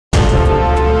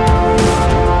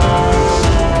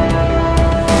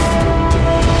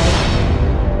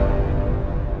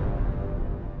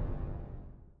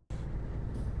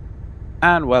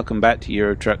and welcome back to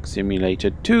Euro Truck Simulator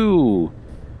 2.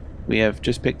 We have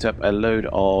just picked up a load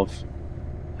of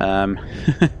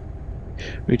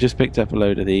we just picked up a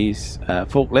load of these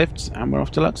forklifts, and we're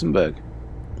off to Luxembourg.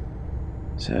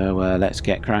 So let's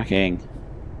get cracking.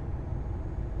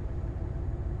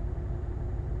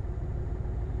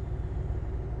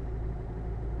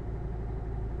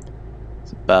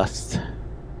 It's a bus.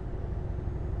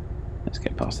 Let's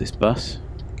get past this bus,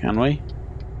 can we?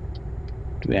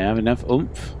 Do we have enough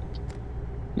oomph?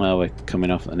 Well, we're coming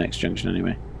off at the next junction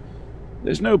anyway.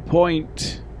 There's no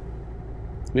point.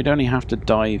 We'd only have to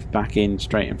dive back in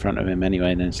straight in front of him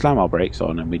anyway and then slam our brakes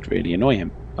on and we'd really annoy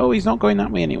him. Oh, he's not going that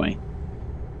way anyway.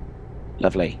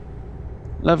 Lovely.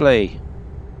 Lovely.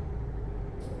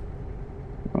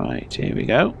 Right, here we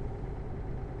go.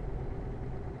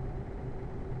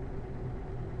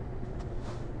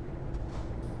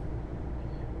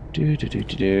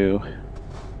 Do.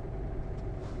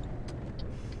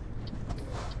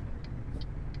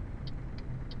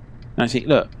 Now see,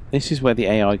 look, this is where the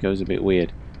AI goes a bit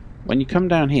weird. When you come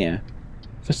down here,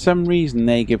 for some reason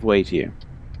they give way to you.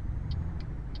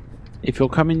 If you're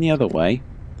coming the other way,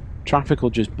 traffic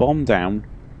will just bomb down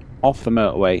off the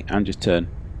motorway and just turn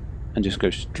and just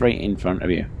go straight in front of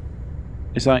you.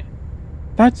 It's like,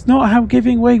 that's not how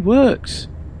giving way works.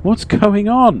 What's going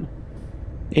on?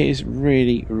 It is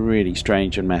really, really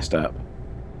strange and messed up.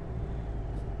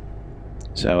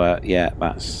 So yeah,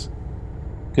 that's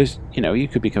because, you know, you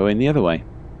could be going the other way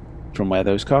from where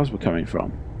those cars were coming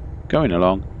from, going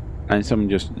along, and someone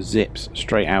just zips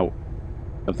straight out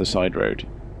of the side road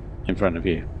in front of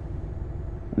you,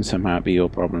 and somehow it'd be your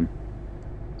problem.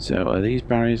 So are these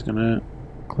barriers gonna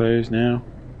close now?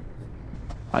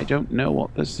 I don't know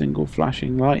what the single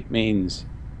flashing light means.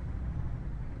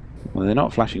 Well, they're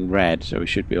not flashing red, so we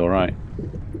should be alright.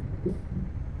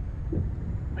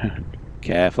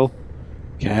 Careful.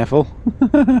 Careful.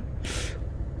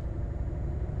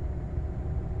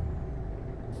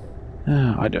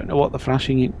 I don't know what the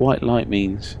flashing white light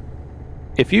means.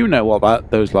 If you know what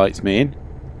those lights mean,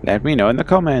 let me know in the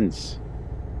comments.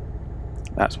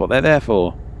 That's what they're there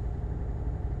for.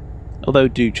 Although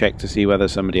do check to see whether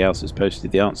somebody else has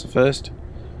posted the answer first.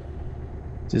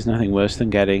 There's nothing worse than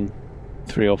getting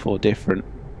 3 or 4 different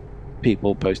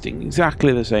people posting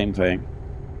exactly the same thing.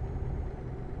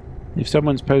 If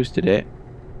someone's posted it,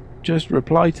 just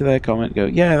reply to their comment, go,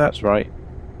 yeah, that's right.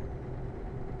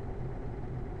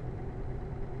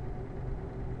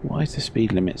 Why is the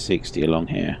speed limit 60 along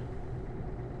here?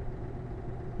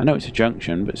 I know it's a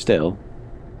junction, but still.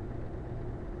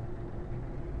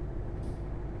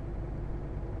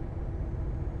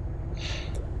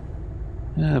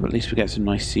 But at least we get some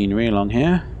nice scenery along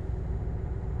here.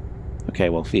 Okay,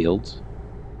 well, fields.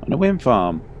 On a wind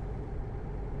farm.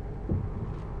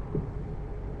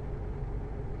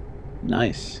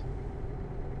 Nice.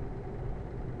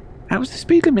 How was the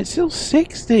speed limit still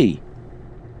 60?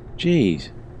 Jeez.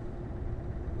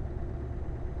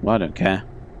 Well, I don't care.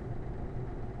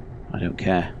 I don't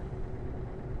care.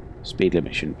 Speed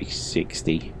limit shouldn't be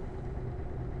 60.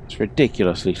 It's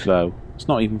ridiculously slow. It's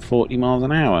not even 40 miles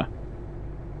an hour.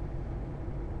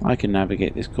 I can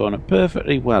navigate this corner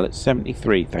perfectly well at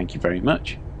 73, thank you very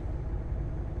much.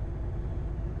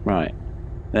 Right.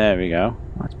 There we go.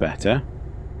 That's better.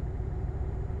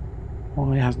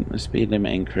 Why hasn't the speed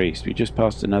limit increased? We just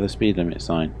passed another speed limit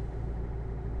sign.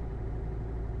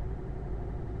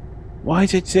 Why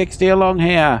is it 60 along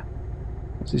here?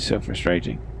 This is so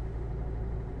frustrating.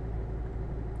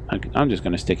 I'm just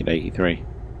going to stick at 83.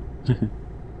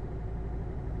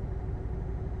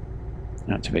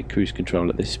 Activate cruise control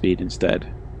at this speed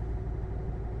instead.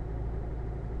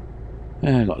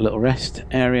 Got a little rest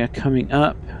area coming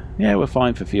up. Yeah, we're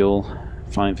fine for fuel.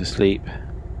 Fine for sleep.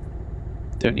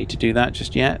 Don't need to do that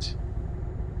just yet.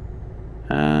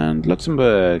 And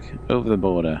Luxembourg, over the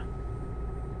border.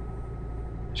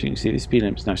 As you can see, the speed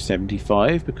limit's now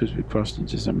 75 because we've crossed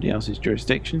into somebody else's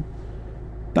jurisdiction.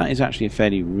 That is actually a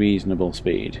fairly reasonable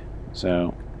speed,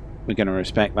 so we're going to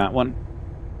respect that one.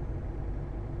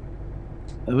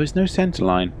 There is no centre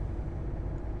line.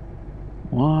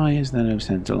 Why is there no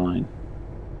centre line?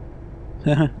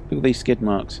 Look at these skid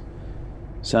marks.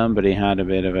 Somebody had a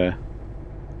bit of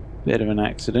an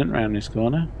accident around this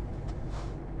corner.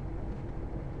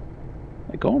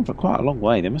 They're going for quite a long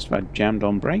way. They must have had jammed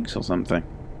on brakes or something.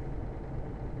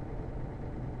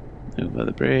 Over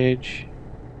the bridge.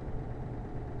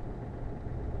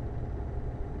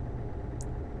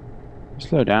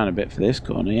 Slow down a bit for this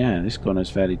corner. Yeah, this corner's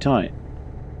fairly tight.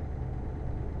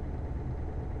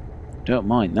 Don't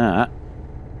mind that.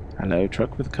 Hello,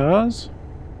 truck with cars.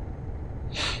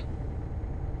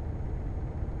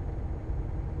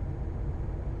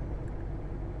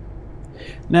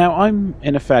 Now, I'm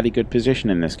in a fairly good position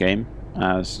in this game,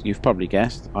 as you've probably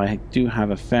guessed. I do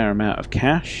have a fair amount of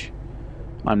cash.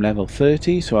 I'm level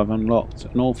 30, so I've unlocked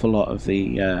an awful lot of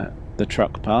the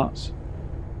truck parts,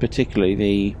 particularly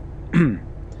the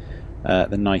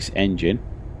the nice engine.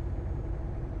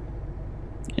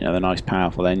 You know, the nice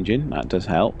powerful engine, that does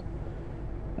help.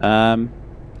 But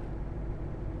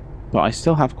I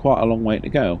still have quite a long way to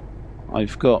go.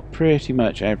 I've got pretty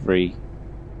much every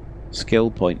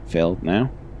skill point filled now.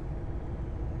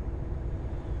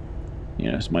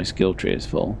 You know, so my skill tree is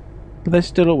full. But there's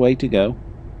still a way to go.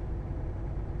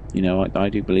 You know, I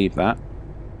do believe that.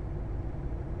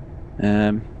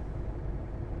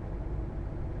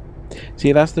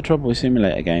 See, that's the trouble with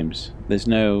simulator games. There's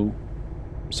no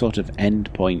sort of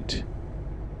end point.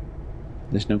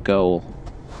 There's no goal.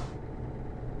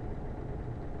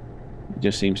 It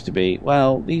just seems to be,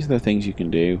 well, these are the things you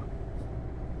can do.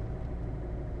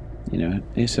 You know,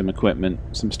 here's some equipment,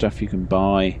 some stuff you can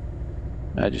buy.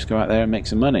 Just go out there and make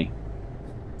some money.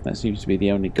 That seems to be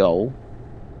the only goal.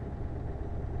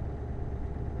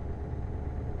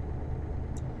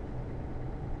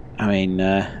 I mean,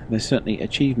 there's certainly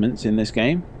achievements in this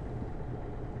game,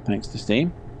 thanks to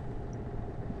Steam.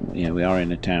 Yeah, we are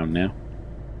in a town now.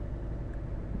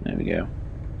 There we go.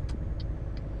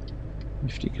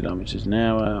 50 kilometers an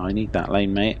hour. I need that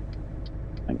lane, mate.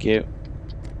 Thank you.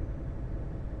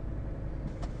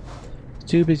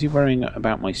 Too busy worrying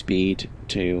about my speed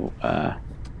to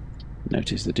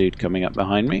notice the dude coming up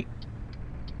behind me.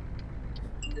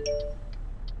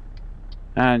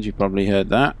 And you probably heard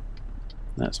that.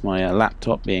 That's my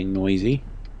laptop being noisy.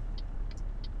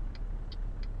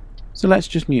 So let's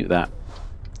just mute that.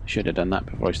 Should have done that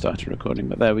before I started recording,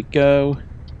 but there we go.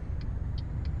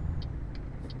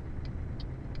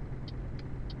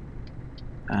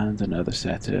 And another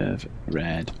set of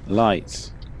red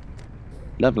lights.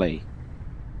 Lovely.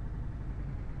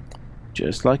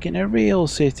 Just like in a real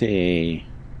city.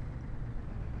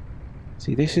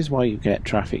 See, this is why you get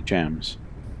traffic jams.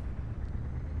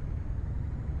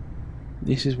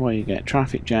 This is why you get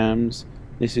traffic jams.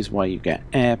 This is why you get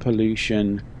air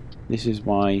pollution. This is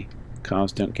why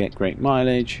cars don't get great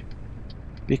mileage.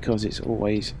 Because it's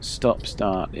always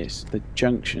stop-start. It's the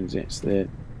junctions. It's all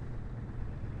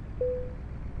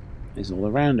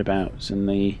the roundabouts and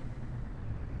the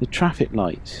traffic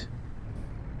lights.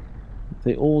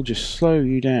 They all just slow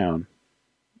you down.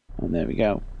 And there we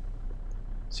go.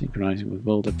 Synchronizing with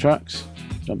World of Trucks.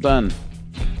 Job done.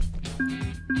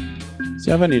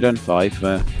 See, I've only done 5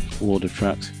 for World of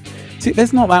Trucks. See,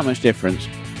 there's not that much difference.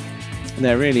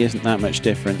 There really isn't that much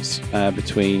difference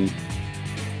between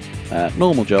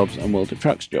normal jobs and World of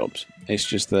Trucks jobs. It's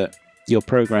just that your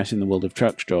progress in the World of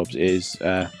Trucks jobs is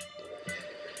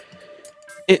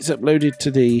it's uploaded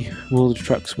to the World of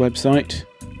Trucks website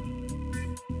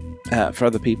for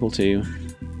other people to,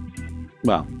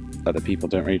 well, other people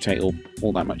don't really take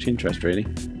all that much interest, really.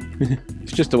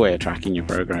 It's just a way of tracking your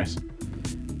progress.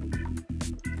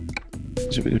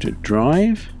 So we go to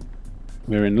drive.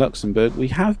 We're in Luxembourg. We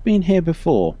have been here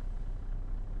before.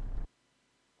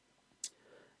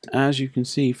 As you can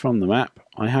see from the map,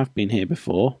 I have been here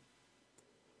before.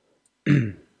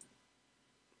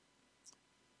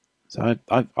 So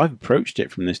I've approached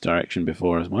it from this direction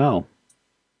before as well.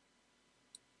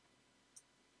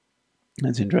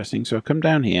 That's interesting. So I've come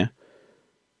down here.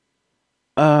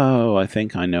 Oh, I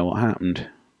think I know what happened.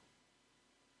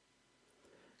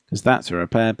 Because that's a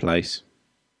repair place.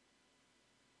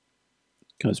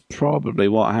 Because probably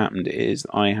what happened is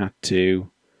I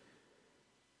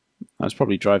was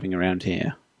probably driving around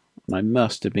here. And I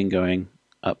must have been going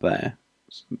up there.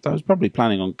 So I was probably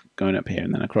planning on going up here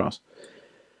and then across.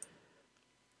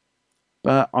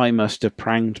 But I must have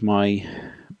pranged my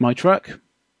truck.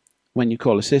 When you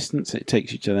call assistance, it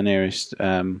takes you to the nearest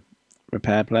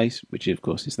repair place, which of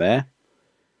course is there.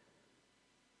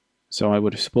 So I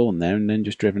would have spawned there and then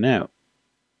just driven out.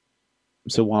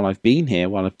 So while I've been here,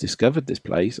 while I've discovered this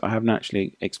place, I haven't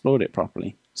actually explored it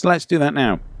properly. So let's do that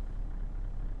now.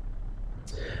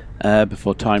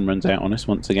 Before time runs out on us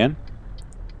once again.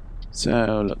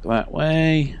 So look that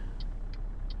way.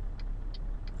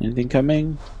 Anything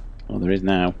coming? Oh, there is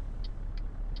now.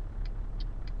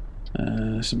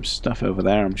 Some stuff over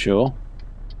there, I'm sure.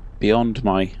 Beyond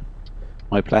my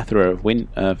plethora of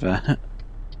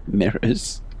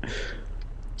mirrors.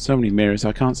 So many mirrors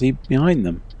I can't see behind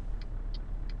them.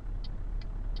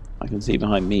 I can see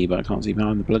behind me, but I can't see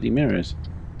behind the bloody mirrors.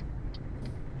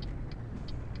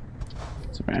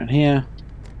 It's around here.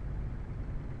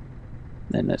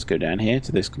 Then let's go down here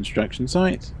to this construction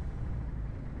site.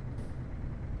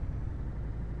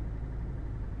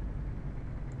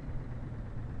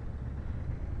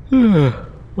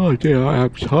 Oh dear, I am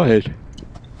tired.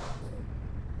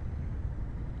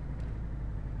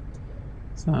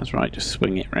 So that's right, just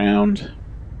swing it round.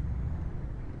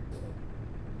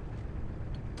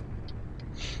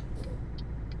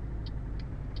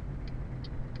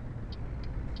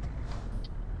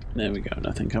 There we go,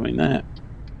 nothing coming there.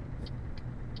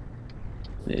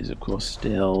 There's of course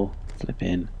still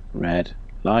flipping red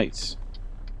lights.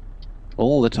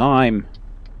 All the time.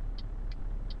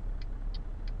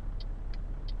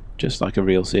 Just like a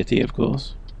real city, of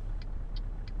course.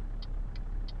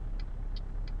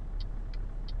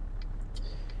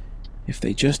 If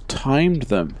they just timed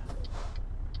them.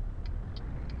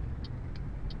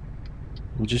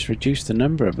 We'll just reduce the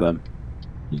number of them.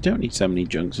 You don't need so many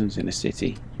junctions in a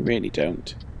city. You really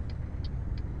don't.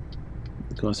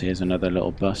 Of course, here's another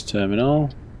little bus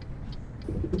terminal.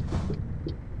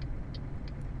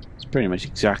 It's pretty much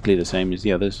exactly the same as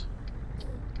the others.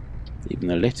 Even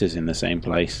the litter's in the same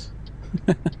place.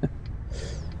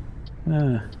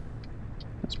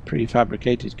 That's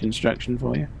prefabricated construction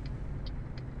for you.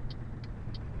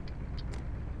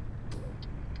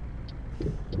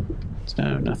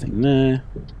 So, nothing there.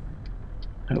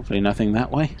 Hopefully nothing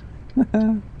that way.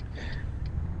 And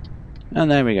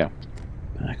there we go.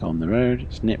 Back on the road.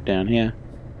 Let's nip down here.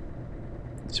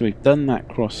 So we've done that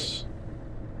cross.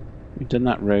 We've done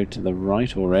that road to the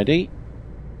right already.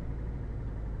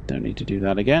 Don't need to do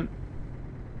that again.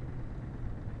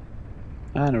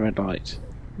 And a red light.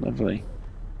 Lovely.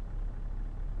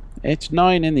 It's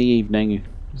 9 in the evening.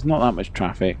 There's not that much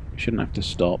traffic. Shouldn't have to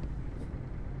stop.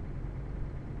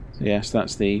 So yes,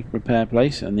 that's the repair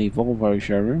place and the Volvo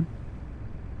showroom.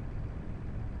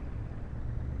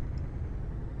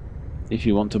 If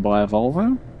you want to buy a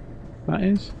Volvo, that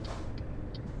is.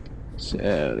 So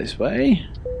this way.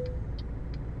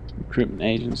 Recruitment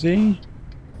agency.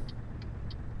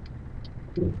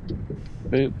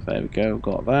 Boop, there we go,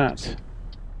 got that.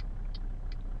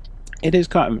 It is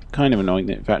kind of annoying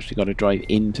that we've actually got to drive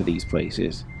into these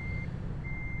places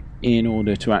in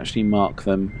order to actually mark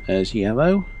them as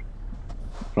yellow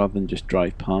rather than just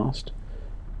drive past.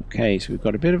 Okay, so we've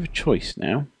got a bit of a choice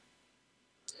now.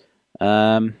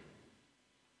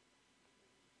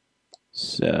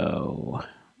 So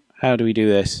how do we do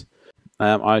this?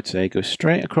 I'd say go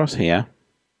straight across here,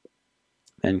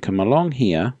 then come along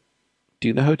here,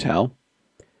 do the hotel,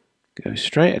 go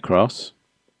straight across,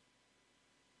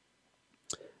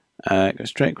 go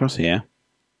straight across here,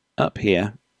 up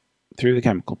here, through the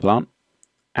chemical plant,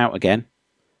 out again,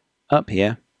 up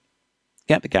here,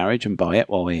 get the garage and buy it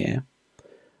while we're here,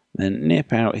 then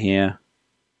nip out here,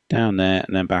 down there,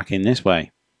 and then back in this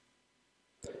way.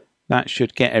 That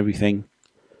should get everything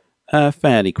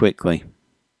fairly quickly.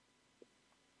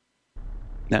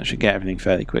 That should get everything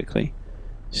fairly quickly.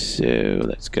 So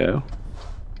let's go.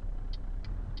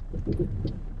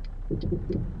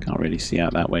 Can't really see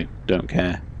out that way. Don't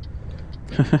care.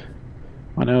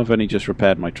 I know I've only just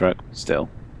repaired my truck, but still.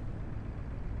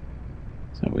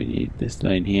 So we need this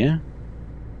lane here.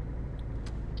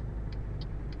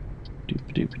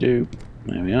 Doop doop doop.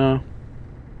 There we are.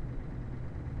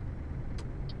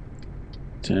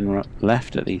 Turn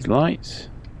left at these lights.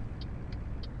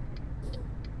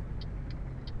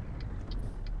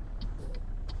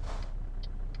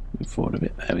 Move forward a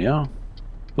bit. There we are.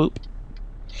 Boop.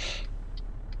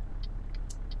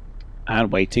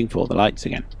 And waiting for the lights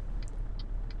again.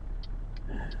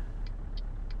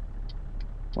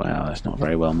 Wow, that's not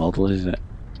very well modelled, is it?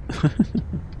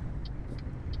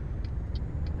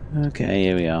 Okay,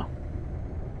 here we are.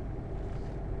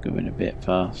 Going a bit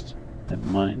fast. Never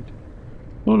mind.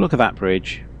 Oh, look at that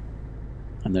bridge.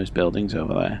 And those buildings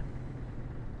over there.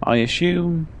 I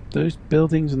assume those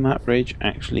buildings and that bridge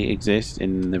actually exist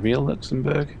in the real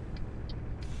Luxembourg.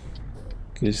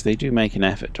 Because they do make an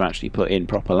effort to actually put in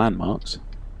proper landmarks.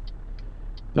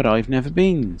 But I've never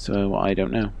been, so I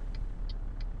don't know.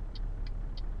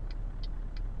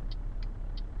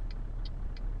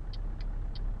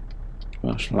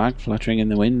 Welsh flag fluttering in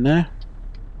the wind there.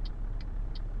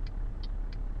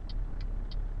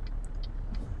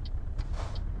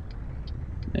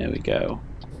 There we go.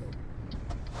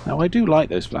 Now I do like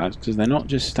those flags because they're not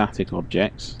just static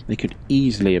objects. They could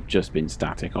easily have just been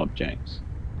static objects.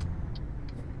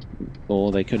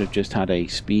 Or they could have just had a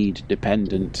speed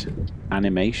dependent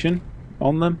animation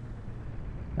on them.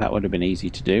 That would have been easy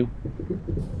to do.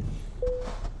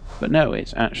 But no,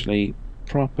 it's actually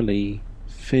properly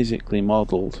physically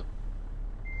modelled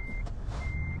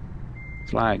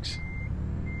flags.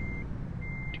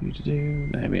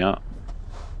 There we are.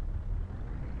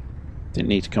 Didn't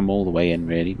need to come all the way in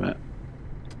really, but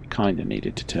kind of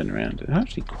needed to turn around. It's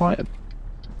actually quite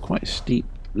a steep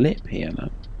lip here,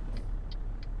 look.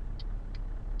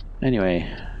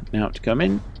 Anyway, now to come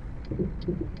in.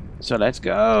 So let's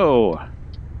go!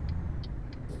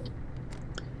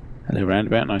 Hello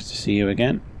Roundabout, nice to see you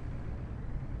again.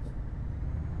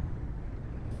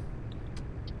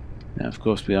 Now of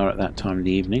course we are at that time of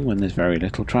the evening when there's very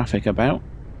little traffic about,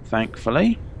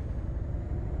 thankfully.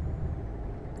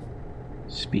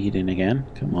 Speed in again,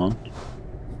 come on.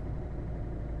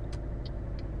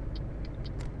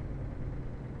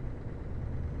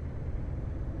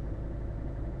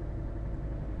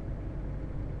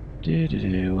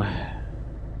 Do-do-do.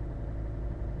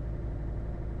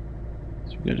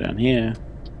 So we go down here.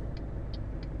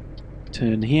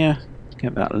 Turn here.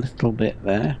 Get that little bit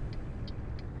there.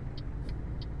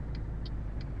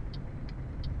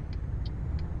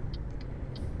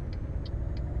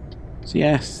 So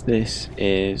yes, this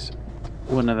is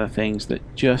one of the things that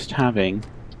just having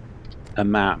a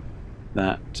map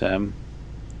that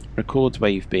records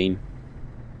where you've been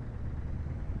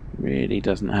really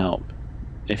doesn't help.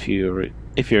 If you're a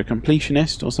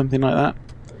completionist or something like that,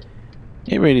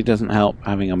 it really doesn't help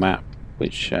having a map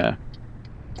which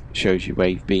shows you where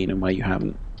you've been and where you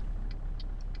haven't.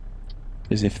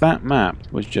 Because if that map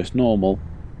was just normal,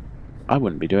 I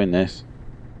wouldn't be doing this.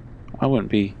 I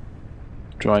wouldn't be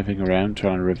driving around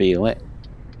trying to reveal it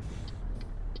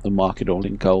and mark it all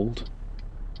in gold.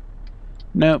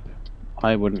 Nope,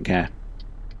 I wouldn't care.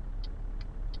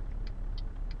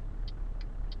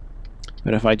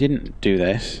 But if I didn't do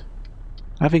this,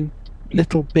 having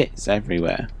little bits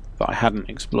everywhere that I hadn't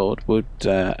explored would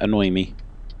annoy me.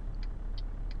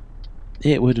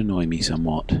 It would annoy me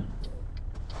somewhat.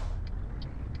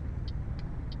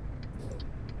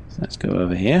 So let's go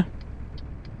over here.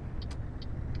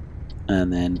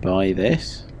 And then buy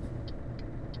this.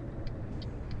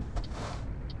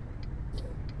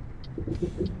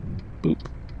 Boop.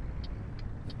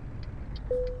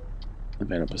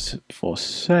 Available for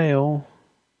sale.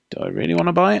 Do I really want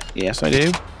to buy it? Yes, I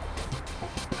do.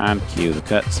 And cue the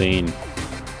cutscene.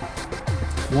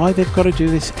 Why they've got to do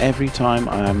this every time,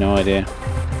 I have no idea.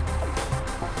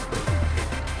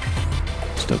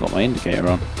 Still got my indicator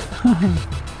on.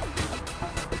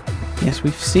 Yes,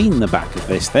 we've seen the back of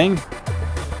this thing.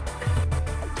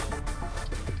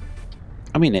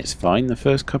 I mean, it's fine the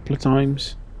first couple of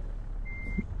times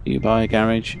you buy a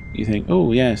garage. You think,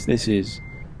 oh yes, this is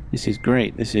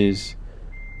great. This is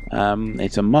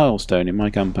it's a milestone in my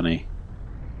company.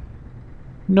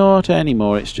 Not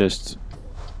anymore. It's just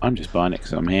I'm just buying it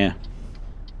because I'm here.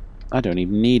 I don't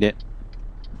even need it.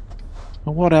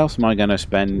 Well, what else am I going to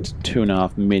spend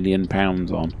 £2.5 million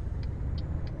on?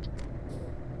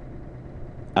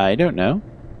 I don't know.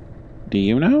 Do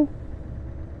you know?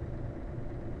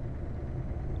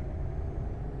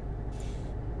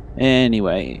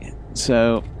 Anyway,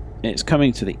 so it's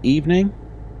coming to the evening.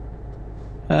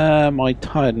 My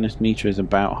tiredness meter is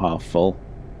about half full.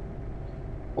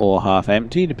 Or half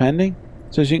empty, depending.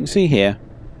 So as you can see here,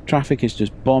 traffic is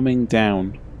just bombing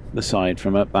down the side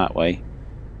from up that way.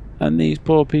 And these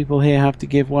poor people here have to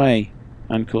give way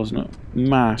and cause a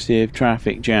massive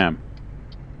traffic jam.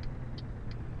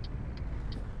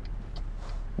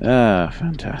 Ah,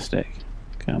 fantastic.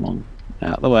 Come on,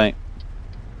 out of the way.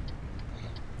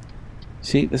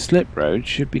 See, the slip road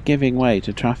should be giving way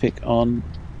to traffic on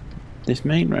this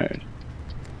main road.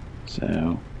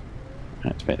 So,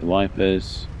 activate the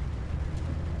wipers.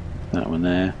 That one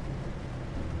there.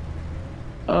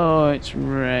 Oh, it's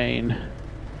rain.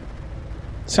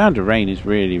 The sound of rain is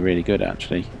really, really good,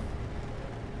 actually.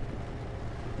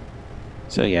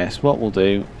 So yes, what we'll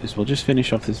do is we'll just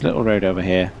finish off this little road over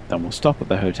here, then we'll stop at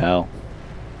the hotel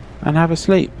and have a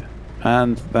sleep.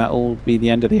 And that'll be the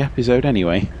end of the episode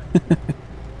anyway.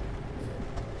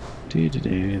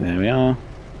 There we are.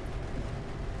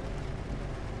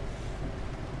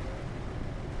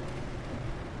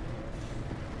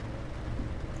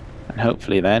 And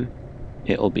hopefully then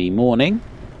it'll be morning.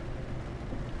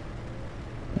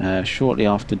 Shortly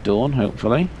after dawn,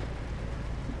 hopefully.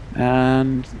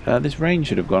 And this rain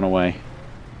should have gone away.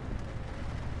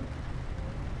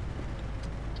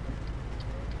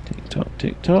 Tick tock,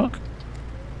 tick tock.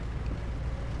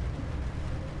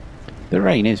 The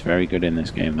rain is very good in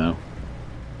this game though.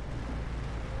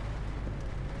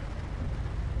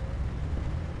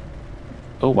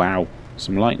 Oh wow,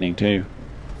 some lightning too.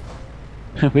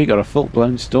 We got a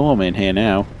full-blown storm in here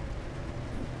now.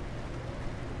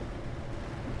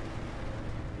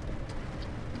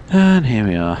 And here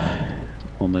we are,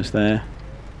 almost there.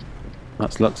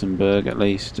 That's Luxembourg at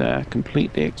least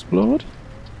completely explored.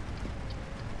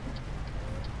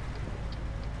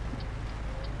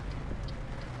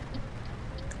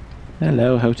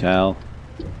 Hello, hotel.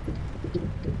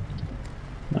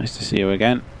 Nice to see you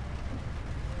again.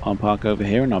 I'll park over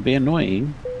here and I'll be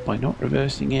annoying by not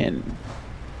reversing in.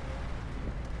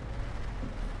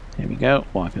 Here we go.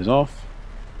 Wipers off.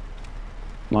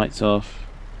 Lights off.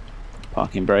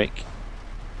 Parking brake.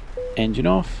 Engine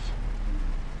off.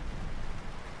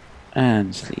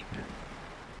 And sleep.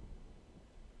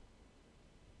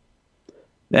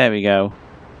 There we go.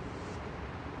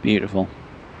 Beautiful.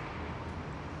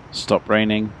 Stopped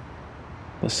raining.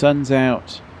 The sun's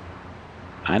out.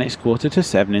 And it's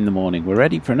 7:15 in the morning. We're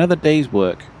ready for another day's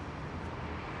work.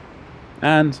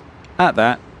 And at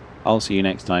that, I'll see you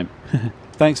next time.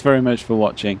 Thanks very much for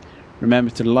watching.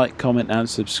 Remember to like, comment and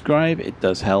subscribe. It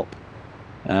does help.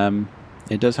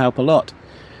 It does help a lot.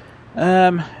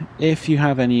 If you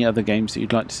have any other games that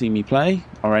you'd like to see me play,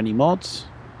 or any mods,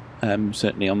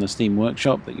 certainly on the Steam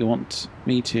Workshop that you want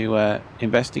me to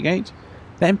investigate,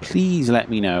 then please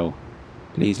let me know.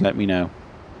 Please let me know.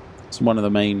 It's one of the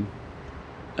main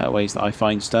ways that I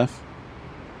find stuff,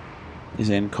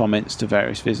 is in comments to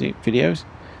various videos.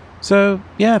 So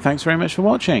yeah, thanks very much for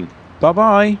watching. Bye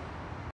bye.